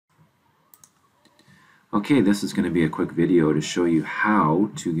Okay, this is going to be a quick video to show you how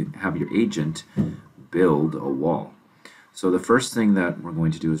to have your agent build a wall. So the first thing that we're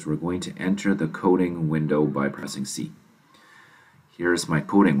going to do is we're going to enter the coding window by pressing C. Here's my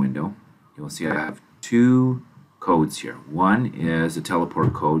coding window. You'll see I have two codes here. One is a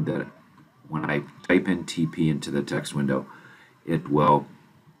teleport code that when I type in TP into the text window, it will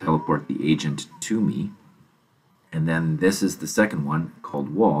teleport the agent to me. And then this is the second one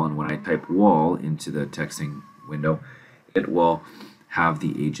called wall, and when I type wall into the texting window, it will have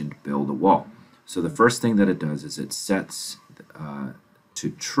the agent build a wall. So the first thing that it does is it sets to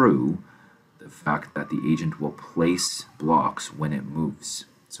true the fact that the agent will place blocks when it moves.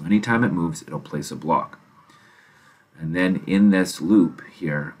 So anytime it moves, it'll place a block. And then in this loop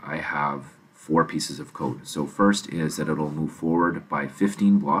here, I have four pieces of code. So first is that it'll move forward by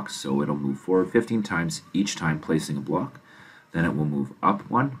 15 blocks, so it'll move forward 15 times, each time placing a block. Then it will move up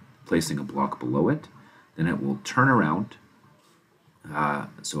one, placing a block below it. Then it will turn around,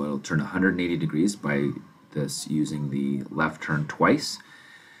 so it'll turn 180 degrees by this using the left turn twice,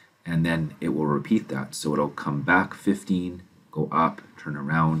 and then it will repeat that. So it'll come back 15, go up, turn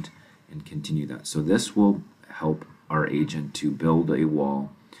around, and continue that. So this will help our agent to build a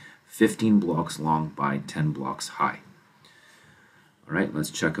wall 15 blocks long by 10 blocks high. All right, let's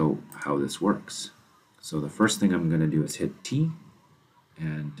check out how this works. So the first thing I'm going to do is hit T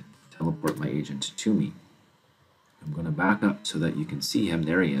and teleport my agent to me. I'm going to back up so that you can see him.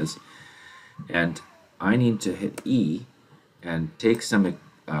 There he is. And I need to hit E and take some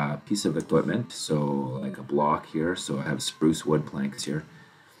piece of equipment, so like a block here. So I have spruce wood planks here.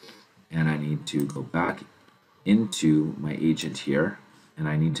 And I need to go back into my agent here, and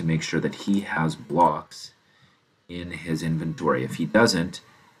I need to make sure that he has blocks in his inventory. If he doesn't,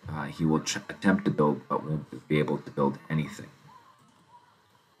 he will attempt to build but won't be able to build anything.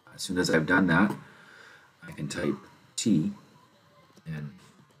 As soon as I've done that, I can type T and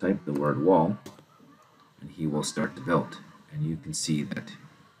type the word wall, and he will start to build. And you can see that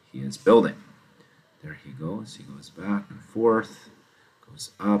he is building. There he goes. He goes back and forth,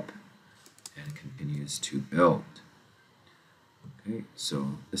 goes up, and continues to build. Okay,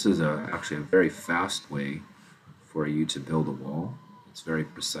 so this is actually a very fast way for you to build a wall. It's very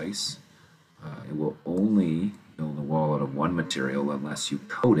precise. It will only build a wall out of one material unless you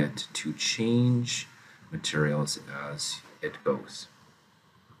code it to change materials as it goes.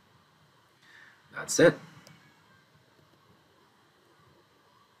 That's it.